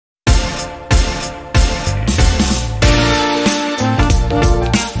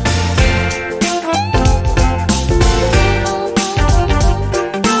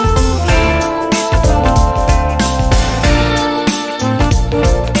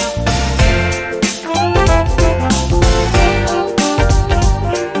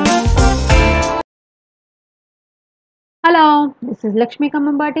This is Lakshmi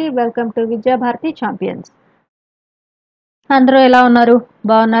Kamambati. Welcome to Vidya Bharati Champions. అందరూ ఎలా ఉన్నారు?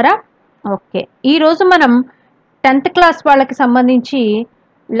 బాగున్నారా? ఓకే. ఈ రోజు మనం 10th క్లాస్ వాళ్ళకి సంబంధించి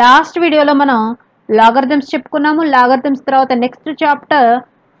లాస్ట్ వీడియోలో మనం లాగరిథమ్స్ చెప్పుకున్నాము. లాగరిథమ్స్ తర్వాత నెక్స్ట్ చాప్టర్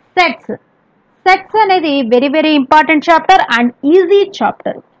సెట్స్. సెట్స్ అనేది very very important chapter and easy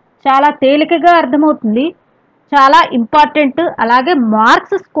chapter. చాలా తేలికగా అర్థమవుతుంది. చాలా ఇంపార్టెంట్, అలాగే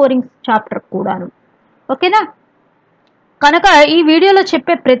మార్క్స్ స్కోరింగ్ చాప్టర్ కూడాను. ఓకేనా? కనుక ఈ వీడియోలో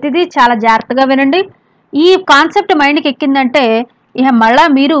చెప్పే ప్రతిదీ చాలా జాగ్రత్తగా వినండి. ఈ కాన్సెప్ట్ మైండ్కి ఎక్కిందంటే ఇక మళ్ళా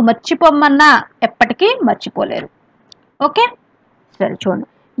మీరు మర్చిపోమన్నా ఎప్పటికీ మర్చిపోలేరు. ఓకే, సరే చూడండి.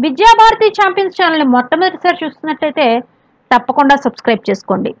 విద్యాభారతి ఛాంపియన్స్ ఛానల్ని మొట్టమొదటిసారి చూస్తున్నట్టయితే తప్పకుండా సబ్స్క్రైబ్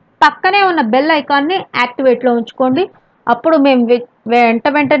చేసుకోండి. పక్కనే ఉన్న బెల్ ఐకాన్ని యాక్టివేట్లో ఉంచుకోండి. అప్పుడు మేము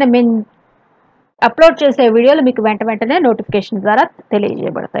వెంటనే మేము అప్లోడ్ చేసే వీడియోలు మీకు వెంటనే నోటిఫికేషన్ ద్వారా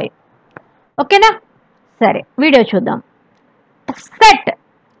తెలియజేయబడతాయి. ఓకేనా? సరే, వీడియో చూద్దాం. సెట్.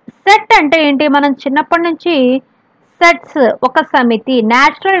 సెట్ అంటే ఏంటి? మనం చిన్నప్పటి నుంచి సెట్స్ ఒక సమితి,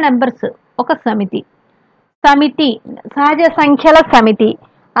 న్యాచురల్ నెంబర్స్ ఒక సమితి, సహజ సంఖ్యల సమితి,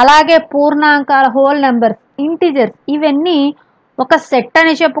 అలాగే పూర్ణాంకాల హోల్ నెంబర్స్, ఇంటిజర్స్, ఇవన్నీ ఒక సెట్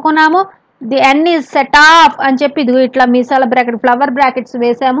అని చెప్పుకున్నాము. The N is set of అని చెప్పి ఇది ఇట్లా మీసాల బ్రాకెట్ ఫ్లవర్ బ్రాకెట్స్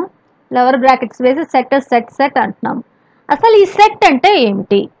వేసాము. ఫ్లవర్ బ్రాకెట్స్ వేసి సెట్ సెట్ సెట్ అంటున్నాము. అసలు ఈ సెట్ అంటే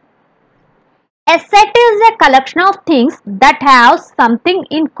ఏమిటి? A set is a collection of things that have something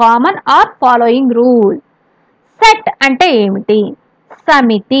in common or following rule. Set అంటే ఏమిటి?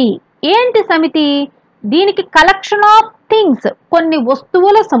 సమితి. ఏంటి సమితి? దీనికి కలెక్షన్ ఆఫ్ థింగ్స్, కొన్ని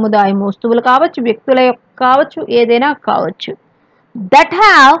వస్తువుల సముదాయం, వస్తువులు కావచ్చు, వ్యక్తుల కావచ్చు, ఏదైనా కావచ్చు. That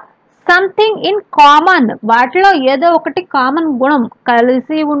have something in common, వాటిలో ఏదో ఒకటి కామన్ గుణం,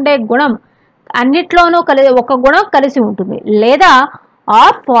 కలిసి ఉండే గుణం, అన్నిట్లోనూ ఒక గుణం కలిసి ఉంటుంది. లేదా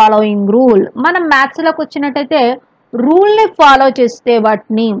ఆర్ ఫాలోయింగ్ రూల్. మనం మ్యాథ్స్లోకి వచ్చినట్టయితే రూల్ని ఫాలో చేస్తే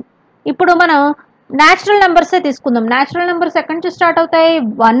వాటిని, ఇప్పుడు మనం న్యాచురల్ నెంబర్సే తీసుకుందాం. న్యాచురల్ నెంబర్స్ ఎక్కడి నుంచి స్టార్ట్ అవుతాయి?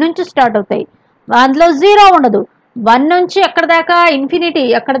 1 నుంచి స్టార్ట్ అవుతాయి. అందులో 0 ఉండదు. 1 నుంచి ఎక్కడ దాకా ఇన్ఫినిటీ,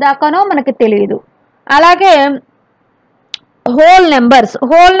 ఎక్కడ దాకానో మనకి తెలియదు. అలాగే హోల్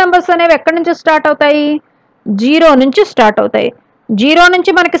నెంబర్స్ అనేవి ఎక్కడి నుంచి స్టార్ట్ అవుతాయి? 0 నుంచి స్టార్ట్ అవుతాయి. 0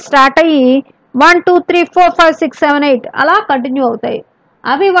 నుంచి మనకి స్టార్ట్ అయ్యి 1 2 3 4 5 6 7 8 అలా కంటిన్యూ అవుతాయి.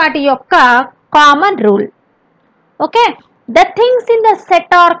 అవి వాటి యొక్క common rule. Okay, the things in the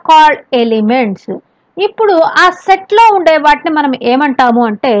set are called elements. ఇప్పుడు ఆ సెట్లో ఉండే వాటిని మనం ఏమంటాము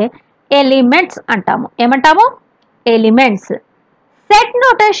అంటే ఎలిమెంట్స్ అంటాము. ఏమంటాము? Elements. Set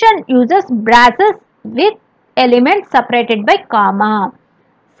notation uses braces with elements separated by comma.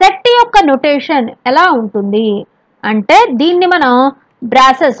 Set యొక్క నోటేషన్ ఎలా ఉంటుంది అంటే దీన్ని మనం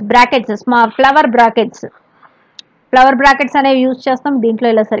బ్రాకెట్స్, ఫ్లవర్ బ్రాకెట్స్ అనేవి యూజ్ చేస్తాం. దీంట్లో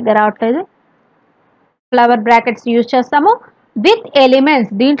ఇలా సరిగ్గా రావట్లేదు. ఫ్లవర్ బ్రాకెట్స్ యూజ్ చేస్తాము విత్ ఎలిమెంట్స్.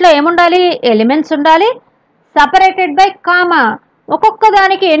 దీంట్లో ఏముండాలి? ఎలిమెంట్స్ ఉండాలి. Separated by comma. ఒక్కొక్క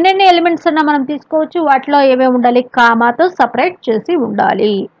దానికి ఎన్నెన్ని ఎలిమెంట్స్ ఉన్నా మనం తీసుకోవచ్చు. వాటిలో ఏమేమి ఉండాలి? కామాతో సపరేట్ చేసి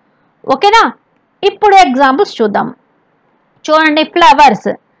ఉండాలి. ఓకేనా? ఇప్పుడు ఎగ్జాంపుల్స్ చూద్దాం. చూడండి,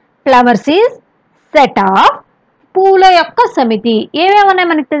 ఫ్లవర్స్ ఈజ్ సెట్ ఆఫ్, పూల యొక్క సమితి. ఏమేమి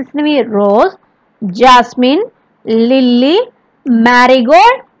ఉన్నాయి మనకు తెలిసినవి? రోజ్, జాస్మిన్, లిల్లీ,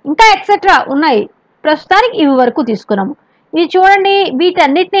 మ్యారీగోల్డ్, ఇంకా ఎక్సెట్రా ఉన్నాయి. ప్రస్తుతానికి ఇవి వరకు తీసుకున్నాము. ఇవి చూడండి,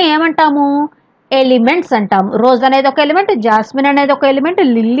 వీటన్నిటిని ఏమంటాము? ఎలిమెంట్స్ అంటాము. రోజ్ అనేది ఒక ఎలిమెంట్, జాస్మిన్ అనేది ఒక ఎలిమెంట్,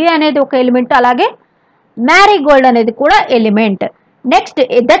 లిల్లీ అనేది ఒక ఎలిమెంట్, అలాగే మ్యారీగోల్డ్ అనేది కూడా element. Next,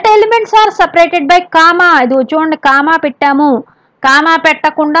 that elements are separated by comma. ఇది చూడండి, కామా పెట్టాము. కామా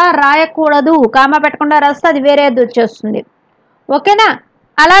పెట్టకుండా రాయకూడదు. కామా పెట్టకుండా రాస్తే అది వేరేది వచ్చేస్తుంది. ఓకేనా?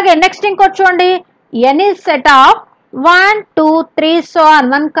 అలాగే నెక్స్ట్ ఇంకోటి చూడండి, ఎన్ is set of 1 2 3 so on.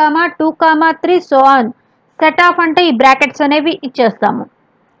 1 2 3 so on. Set of అంటే ఈ బ్రాకెట్స్ అనేవి ఇచ్చేస్తాము.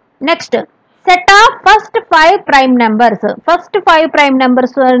 Next, set of first 5 prime numbers. First 5 prime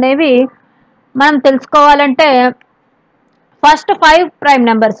numbers అనేవి మనం తెలుసుకోవాలంటే first 5 prime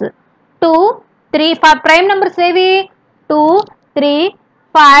numbers 2 3 5 prime numbers ఏవి? 2 3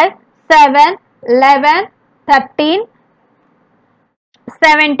 5 7 11 13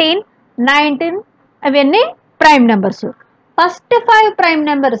 17 19 అవన్నీ prime numbers. First 5 prime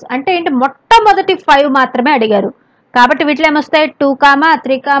numbers అంటే ఏంటి? మొట్టమొదటి 5 మాత్రమే అడిగారు. కాబట్టి వీటిలో ఏమొస్తాయి? 2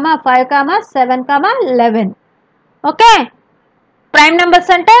 3 5 7 11. ఓకే, ప్రైమ్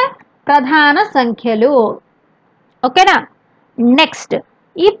నెంబర్స్ అంటే ప్రధాన సంఖ్యలు. ఓకేనా? నెక్స్ట్,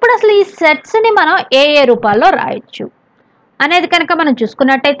 ఇప్పుడు అసలు ఈ సెట్స్ని మనం ఏ రూపాల్లో రాయొచ్చు అనేది కనుక మనం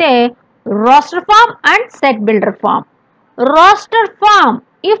చూసుకున్నట్టయితే roster form and set builder form. Roster form,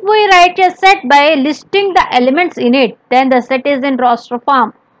 if we write a set by listing the elements in it, then the set is in roster form.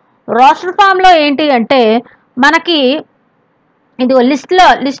 Roster form లో ఏంటి అంటే మనకి ఇది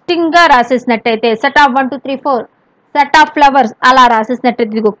లిస్టింగ్గా రాసేసినట్టయితే set of 1 2 3 4 set of flowers అలా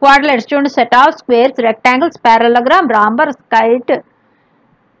రాసేసినట్టయితే ఇదిగో quadrilaterals చూడండి, set of squares, rectangles, parallelogram, రాంబర్, kite,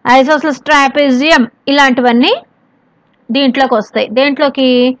 isosceles, trapezium ఇలాంటివన్నీ దీంట్లోకి వస్తాయి. దేంట్లోకి?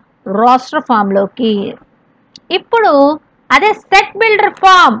 రోస్టర్ ఫామ్లోకి. ఇప్పుడు అదే సెట్ బిల్డర్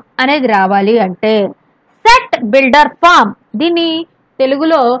ఫామ్ అనేది రావాలి అంటే సెట్ బిల్డర్ ఫామ్, దీన్ని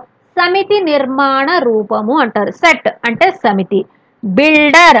తెలుగులో సమితి నిర్మాణ రూపము అంటారు. సెట్ అంటే సమితి,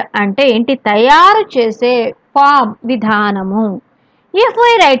 బిల్డర్ అంటే ఏంటి? తయారు చేసే ఫామ్, విధానము. If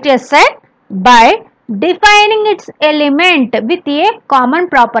we right a set by defining it's element with a common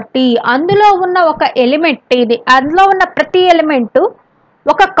property, అందులో ఉన్న ఒక ఎలిమెంట్ ఇది, అందులో ఉన్న ప్రతి ఎలిమెంట్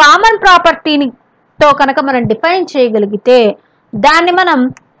ఒక కామన్ ప్రాపర్టీతో కనుక మనం డిఫైన్ చేయగలిగితే దాన్ని మనం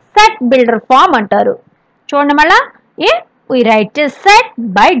సెట్ బిల్డర్ ఫామ్ అంటారు. చూడండి మళ్ళా, we write a set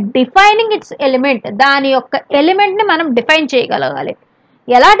by defining its element, దాని యొక్క ఎలిమెంట్ ని మనం డిఫైన్ చేయగలగాలి.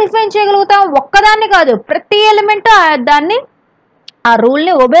 ఎలా డిఫైన్ చేయగలుగుతాం? ఒక్కదాన్ని కాదు, ప్రతి ఎలిమెంట్ దాన్ని ఆ రూల్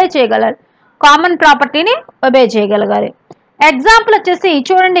ని ఒబే చేయగలగాలి, కామన్ ప్రాపర్టీని ఒబే చేయగలగాలి. ఎగ్జాంపుల్ వచ్చేసి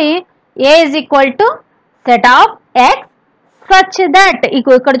చూడండి, a is equal to set of x such that,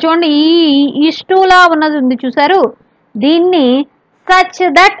 ఇక్కడ చూడండి ఈ లా ఉన్నది ఉంది చూసారు, దీన్ని such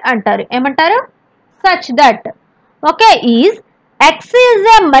that అంటారు. ఏమంటారు? such that. Okay, is x is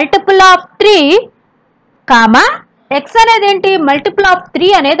a multiple of 3 comma x అనేది ఏంటి? మల్టిపుల్ ఆఫ్ 3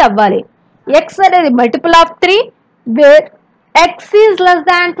 అనేది అవ్వాలి. x అనేది multiple of 3 wear x is less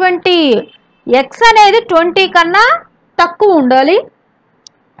than 20. x అనేది 20 కన్నా తక్కువ ఉండాలి.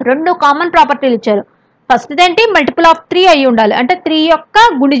 రెండు కామన్ ప్రాపర్టీలు ఇచ్చారు. ఫస్ట్ ఏంటి? మల్టిపుల్ ఆఫ్ 3 అయి ఉండాలి, అంటే 3 యొక్క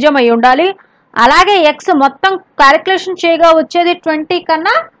గుణిజం అయి ఉండాలి. అలాగే x మొత్తం క్యాలిక్యులేషన్ చేయగా వచ్చేది 20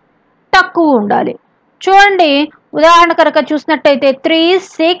 కన్నా తక్కువ ఉండాలి. చూడండి, ఉదాహరణ కనుక చూసినట్టయితే 3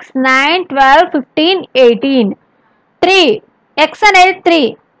 6 9 12 15 18 3 x అనేది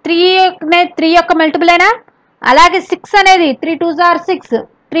 3 యొక్క మల్టిపులేనా? అలాగే 6 అనేది 3 2s are 6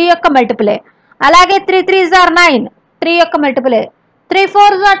 3 యొక్క మల్టిపులే. అలాగే 3 3s are 9 3 యొక్క మల్టిపులే. 3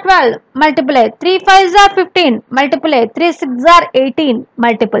 4s are 12 మల్టిపులే. 3 5s are 15 మల్టిపులే. 3 6s are 18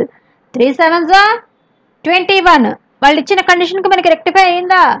 multiple. 3 7s are 21. వాళ్ళు ఇచ్చిన కండిషన్కి మనకి రెక్టిఫై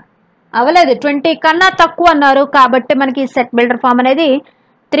అయిందా? అవలేదు, 20 కన్నా తక్కువ అన్నారు. కాబట్టి మనకి సెట్ బిల్డర్ ఫామ్ అనేది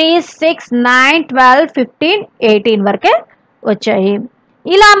 3 6 9 12 15 18 వరకే వచ్చాయి.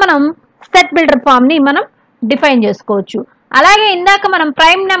 ఇలా మనం సెట్ బిల్డర్ ఫామ్ ని మనం డిఫైన్ చేసుకోవచ్చు. అలాగే ఇందాక మనం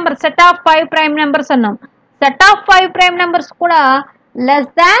prime number set of 5 prime numbers అన్నాం. సెట్ ఆఫ్ 5 ప్రైమ్ నెంబర్స్ కూడా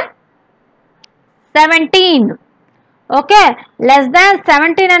less than 17. Okay, less than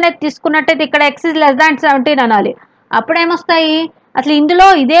 17 అనేది తీసుకున్నట్టయితే ఇక్కడ x ఇస్ లెస్ దాన్ 17 అనాలి. అప్పుడు ఏమొస్తాయి? అసలు ఇందులో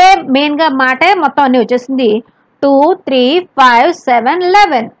ఇదే మెయిన్గా మాటే మొత్తం అన్ని వచ్చేసింది. 2 3 5 7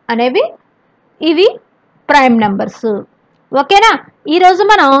 11 అనేవి ఇవి ప్రైమ్ నెంబర్స్. ఓకేనా? ఈరోజు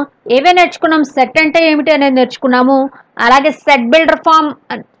మనం ఏవే నేర్చుకున్నాం? సెట్ అంటే ఏమిటి అనేది నేర్చుకున్నాము. అలాగే set builder form,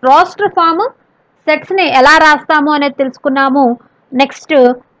 roster form, సెట్స్ని ఎలా రాస్తాము అనేది తెలుసుకున్నాము. Next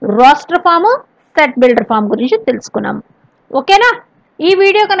roster form, set builder form గురించి తెలుసుకున్నాము. ఓకేనా? ఈ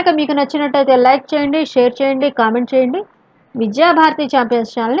వీడియో కనుక మీకు నచ్చినట్టయితే లైక్ చేయండి, షేర్ చేయండి, కామెంట్ చేయండి. విద్యా భారతి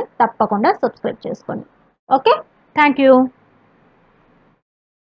ఛాంపియన్స్ ఛానల్ని తప్పకుండా సబ్స్క్రైబ్ చేసుకోండి. Okay, thank you.